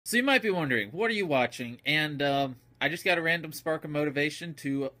So you might be wondering, what are you watching? And I just got a random spark of motivation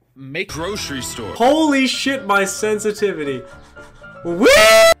to make grocery store. Holy shit, my sensitivity. Whee!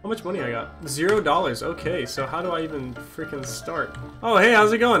 How much money I got? $0. Okay, so how do I even freaking start? Oh, hey,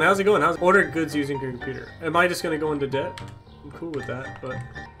 how's it going? How's it going? Order goods using your computer. Am I just gonna go into debt? I'm cool with that, but...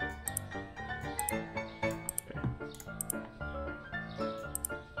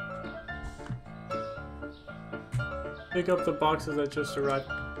 Pick up the boxes that just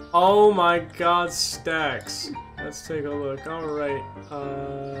arrived. Oh my god, stacks. Let's take a look. Alright.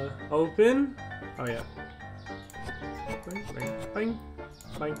 Open? Oh yeah. Bang, bang,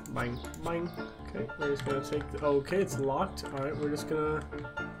 bang, bang, bang. Okay, we're just gonna take the... Oh, okay, it's locked. Alright, we're just gonna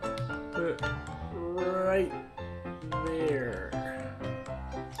put it right there.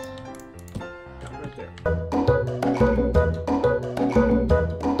 Yeah, right there.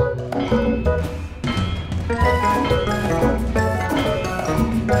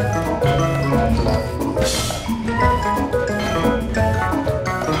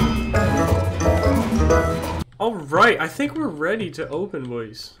 Alright, I think we're ready to open,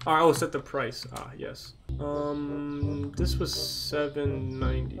 boys. Alright, oh, set the price. Ah, yes. This was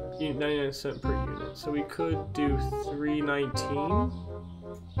 $7.90, 99 cents per unit. So we could do $3.19.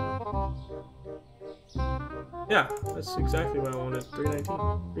 Yeah, that's exactly what I wanted. $3.19.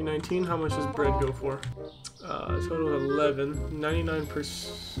 $3.19. How much does bread go for? Total of 11. 99 per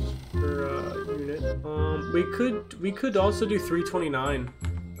unit. We could also do $3.29.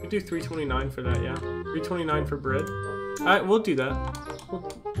 We do $3.29 for that, yeah. $3.29 for bread. Alright, we'll do that.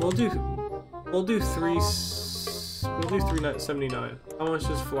 We'll do $3.79. How much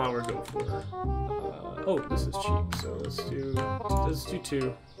does flour go for? Oh, this is cheap. So let's do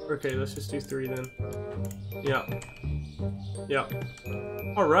 2. Okay, let's just do 3 then. Yeah. Yeah.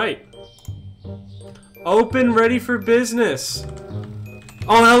 All right. Open, ready for business.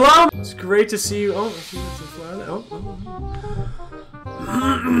 Oh, hello. It's great to see you. Oh, some flour there. Oh.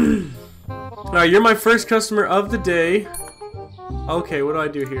 Alright, you're my first customer of the day. Okay, what do I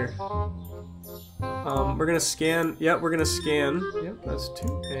do here? We're gonna scan. Yep, we're gonna scan. Yep, that's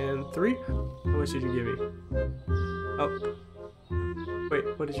 2 and 3. How much did you give me? Oh. Wait,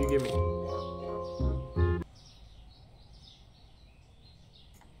 what did you give me?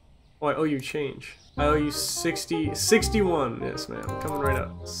 Oh, I owe you change. I owe you 61. Yes, ma'am. Coming right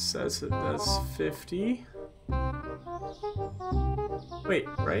up. That's 50. Wait,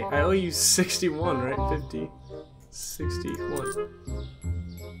 right? I owe you 61, right? 50, 61.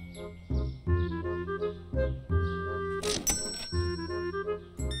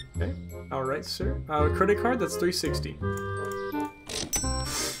 Okay. All right, sir. Credit card. That's 360.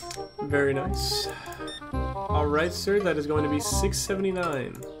 Very nice. All right, sir. That is going to be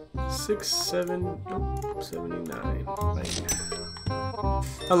 679. 79. Right.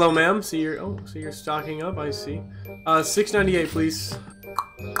 Hello, ma'am. So you're stocking up. I see. 698, please.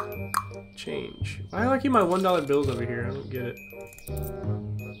 Change. Why do I keep my $1 bills over here? I don't get it.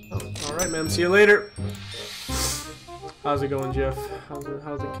 Oh, all right, ma'am. See you later. How's it going, Jeff? How's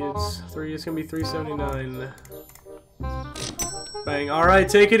the kids? It's gonna be 379. Bang. All right,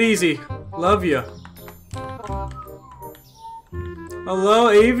 take it easy. Love you.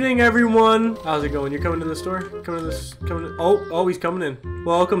 Hello, evening, everyone. How's it going? You're coming to the store? Oh, he's coming in.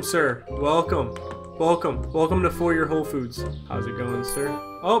 Welcome, sir. Welcome to For Your Whole Foods. How's it going, sir?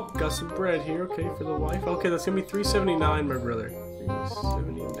 Oh, got some bread here. Okay, for the wife. Okay, that's gonna be 379, my brother.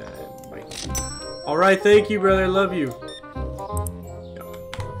 379. Bye. All right, thank you, brother. Love you. Yep.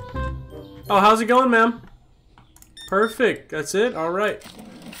 Oh, how's it going, ma'am? Perfect. That's it. All right.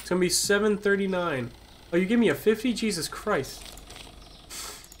 It's gonna be 739. Oh, you give me a 50? Jesus Christ.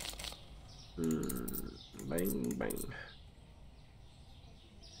 Bang, bang.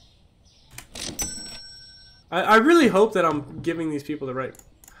 I really hope that I'm giving these people the right...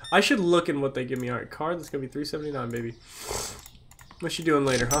 I should look in what they give me. Alright, card, that's gonna be 379, baby. What you doing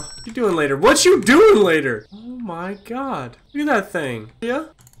later, huh? What you doing later? What you doing later? Oh my god. Look at that thing. Yeah?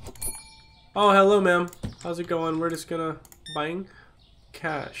 Oh, hello, ma'am. How's it going? We're just gonna... Bang.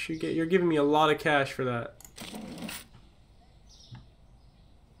 Cash. You're giving me a lot of cash for that.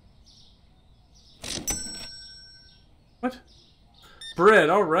 What? Bread,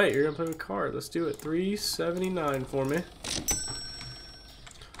 alright, you're gonna play with card. Let's do it. 379 for me.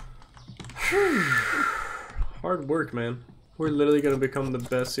 Hard work, man. We're literally gonna become the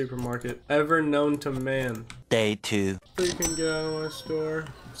best supermarket ever known to man. Day 2. Freaking get out of my store.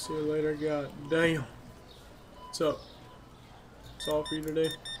 See you later, god damn. What's up? That's all for you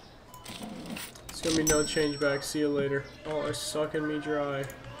today. It's gonna be no change back. See you later. Oh, it's sucking me dry.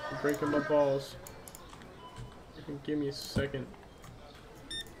 You're breaking my balls. Give me a second.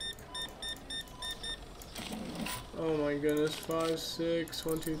 my goodness. 5, 6,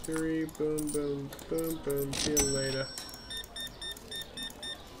 1, 2, 3. Boom, boom, boom, boom. See you later.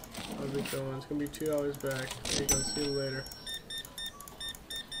 How's it going? It's gonna be $2 back. There you go. See you later.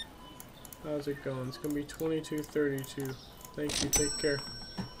 How's it going? It's gonna be 22.32. Thank you. Take care.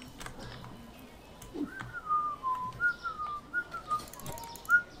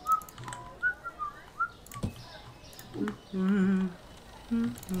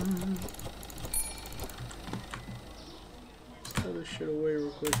 Let's throw this shit away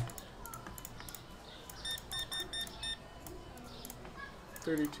real quick.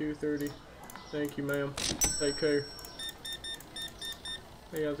 32.30. Thank you, ma'am. Take care.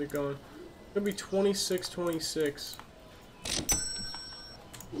 Hey, how's it going? It's gonna be 26.26.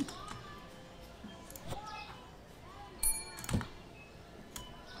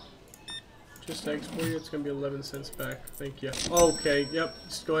 Just thanks for you. It's gonna be 11 cents back. Thank you. Okay. Yep.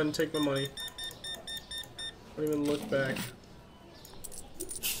 Just go ahead and take my money. Don't even look back.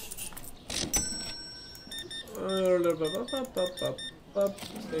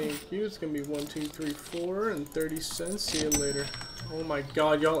 Thank you. It's gonna be 1, 2, 3, 4, and 30 cents. See you later. Oh my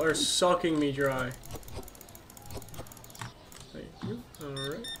God, y'all are sucking me dry. Thank you. All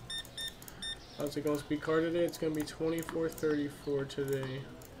right. How's it going? Speed car today? It's gonna be 24.34 today.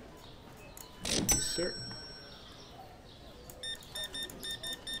 Thank you, sir.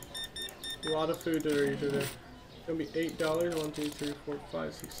 A lot of food today. It's gonna be $8. 1, 2, 3, 4,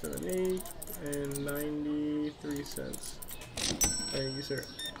 5, 6, 7, 8, and 93 cents. Thank you, sir.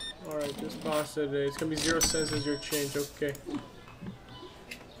 All right, this pasta today. It's gonna be 0 cents as your change. Okay.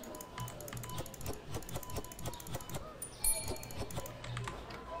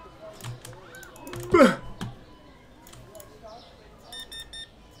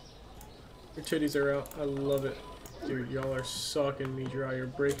 Your titties are out. I love it. Dude, y'all are sucking me dry. You're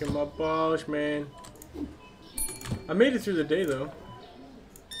breaking my balls, man. I made it through the day, though.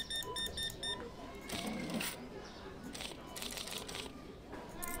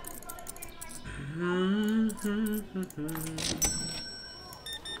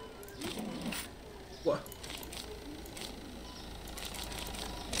 What?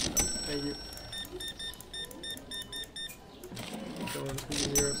 Thank you.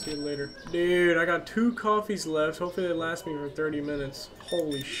 See you later. Dude, I got 2 coffees left. Hopefully they last me for 30 minutes.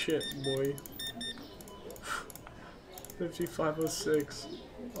 Holy shit, boy. 55.06.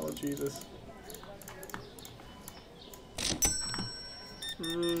 Oh, Jesus.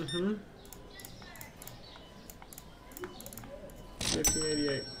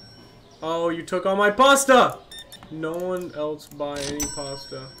 15.88. Oh, you took all my pasta! No one else buy any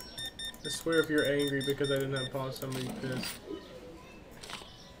pasta. I swear if you're angry because I didn't have pasta, I'm gonna be pissed.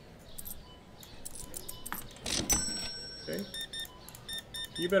 Okay.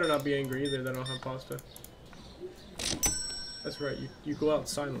 You better not be angry either that I don't have pasta. That's right, you go out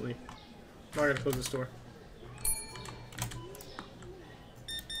silently. Now I gotta close the store.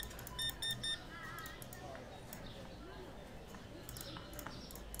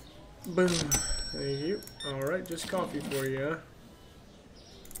 Boom. Thank you. Alright, just coffee for you, huh?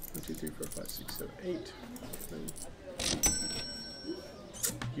 1, 2, 3, 4, 5, 6, 7, 8.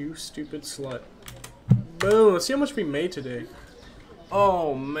 You stupid slut. Boom. Let's see how much we made today.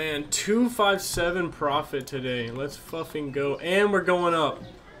 Oh man, 257 profit today. Let's fucking go. And we're going up.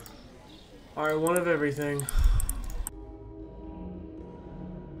 Alright, one of everything.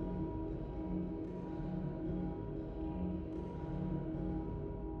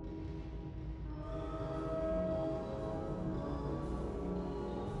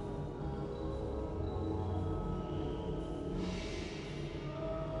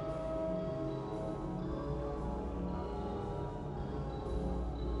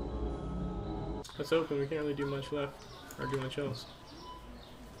 Let's open. We can't really do much left. Or do much else.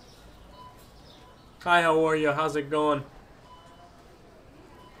 Hi, how are you? How's it going? I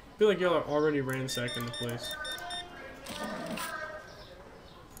feel like y'all are already ransacking the place.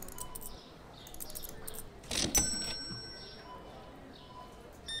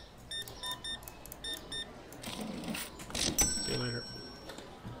 See you later.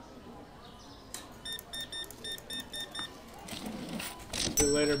 See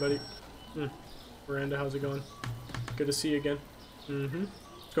you later, buddy. Miranda, how's it going? Good to see you again.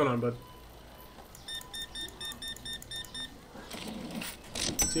 What's going on, bud?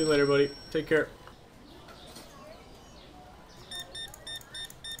 See you later, buddy. Take care.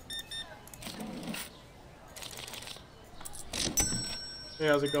 Hey,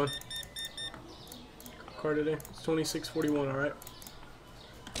 how's it going? Car today? It's 26.41, alright?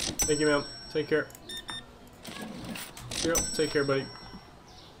 Thank you, ma'am. Take care. Yep, take care, buddy.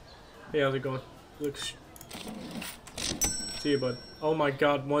 Hey, how's it going? Looks See you, bud. Oh my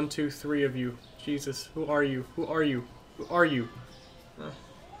god, 1, 2, 3 of you. Jesus, who are you? Who are you? Who are you?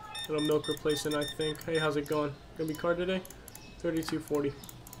 Little milk replacement, I think. Hey, how's it going? Gonna be card today? 32.40.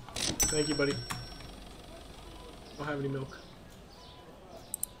 Thank you, buddy. Don't have any milk.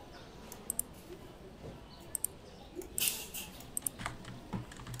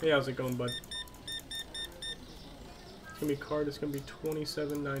 Hey, how's it going, bud? It's gonna be card. It's gonna be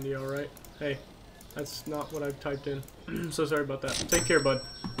 27.90. All right. Hey, that's not what I've typed in. So sorry about that. Take care, bud.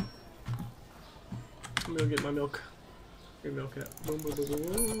 I'm gonna get my milk. Your milk at. Boom, boom, boom,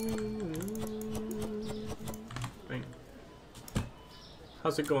 boom. Bang.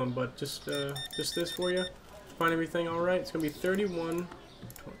 How's it going, bud? Just this for you. Find everything all right. It's gonna be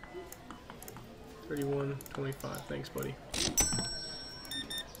 31.25. Thanks, buddy.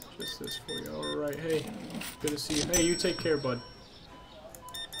 Just this for you. All right. Hey, good to see you. Hey, you take care, bud.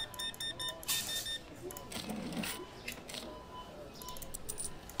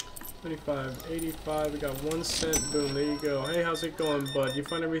 $25.85. We got 1 cent. Boom. There you go. Hey, how's it going, bud? You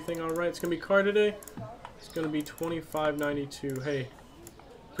find everything all right? It's gonna be card today. It's gonna be $25.92. Hey,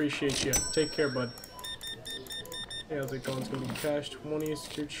 appreciate you. Take care, bud. Hey, how's it going? It's gonna be cash 20 is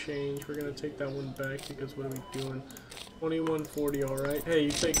your change. We're gonna take that one back because what are we doing? 21.40. All right. Hey,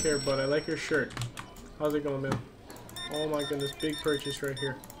 you take care, bud. I like your shirt. How's it going, man? Oh my goodness, big purchase right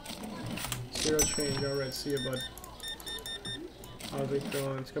here. 0 change. All right. See you, bud. How's it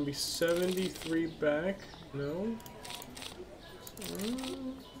going? It's gonna be 73 back. No.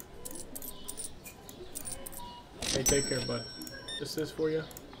 Hey, take care, bud. Just this for you.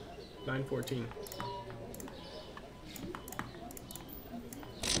 9.14.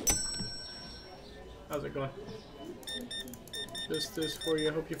 How's it going? Just this for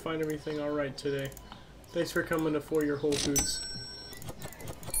you. Hope you find everything all right today. Thanks for coming to For Your Whole Foods.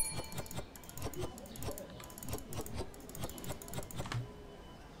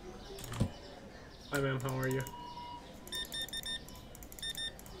 Hi, ma'am. How are you?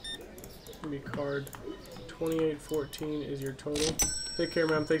 Give me card. 28.14 is your total. Take care,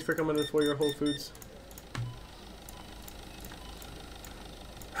 ma'am. Thanks for coming to For Your Whole Foods.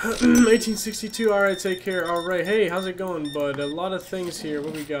 1862. All right. Take care. All right. Hey, how's it going, bud? A lot of things here.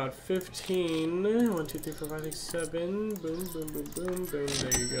 What we got? 15. 1, 2, 3, 4, 5, 6, 7. Boom, boom, boom, boom, boom.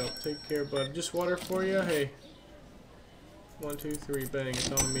 There you go. Take care, bud. Just water for you. Hey. 1, 2, 3. Bang. It's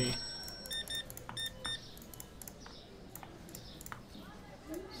on me.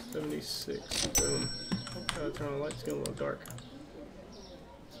 76. Boom. Okay, turn on the lights. It's getting a little dark.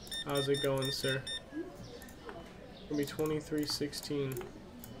 How's it going, sir? Gonna be 23.16.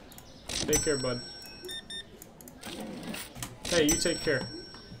 Take care, bud. Hey, you take care.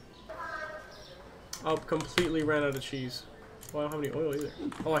 I completely ran out of cheese. Well, I don't have any oil either.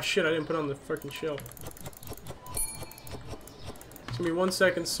 Oh shit! I didn't put it on the freaking shelf. It's gonna be 1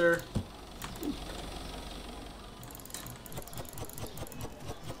 second, sir.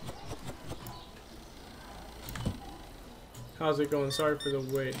 How's it going? Sorry for the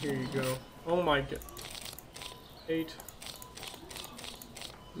wait. Here you go. Oh my god. 8.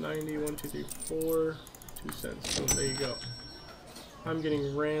 90. 1, 2, 3, 4. 2 cents. So there you go. I'm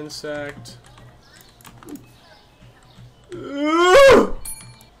getting ransacked. Hey,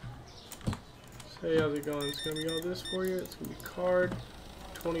 how's it going? It's gonna be all this for you. It's gonna be card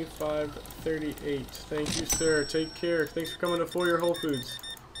 25.38. Thank you, sir. Take care. Thanks for coming to For Your Whole Foods.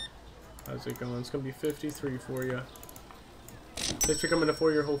 How's it going? It's gonna be 53 for you. Thanks for coming to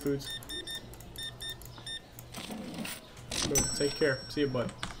For Your Whole Foods. Boom. Take care. See you, bud.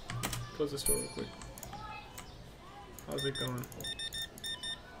 Close the store real quick. How's it going?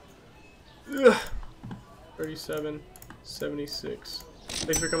 Ugh. 37.76.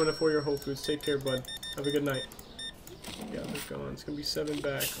 Thanks for coming to For Your Whole Foods. Take care, bud. Have a good night. Yeah, how's it going? It's gonna be 7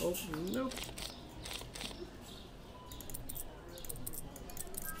 back. Oh, nope.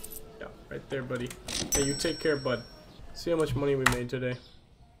 Yeah, right there, buddy. Hey, you take care, bud. See how much money we made today.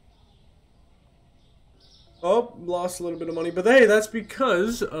 Oh, lost a little bit of money, but hey, that's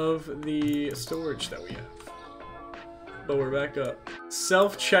because of the storage that we have. But we're back up.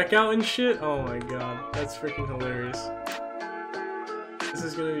 Self-checkout and shit? Oh my god, that's freaking hilarious. This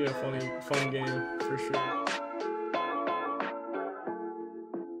is gonna be a fun game, for sure.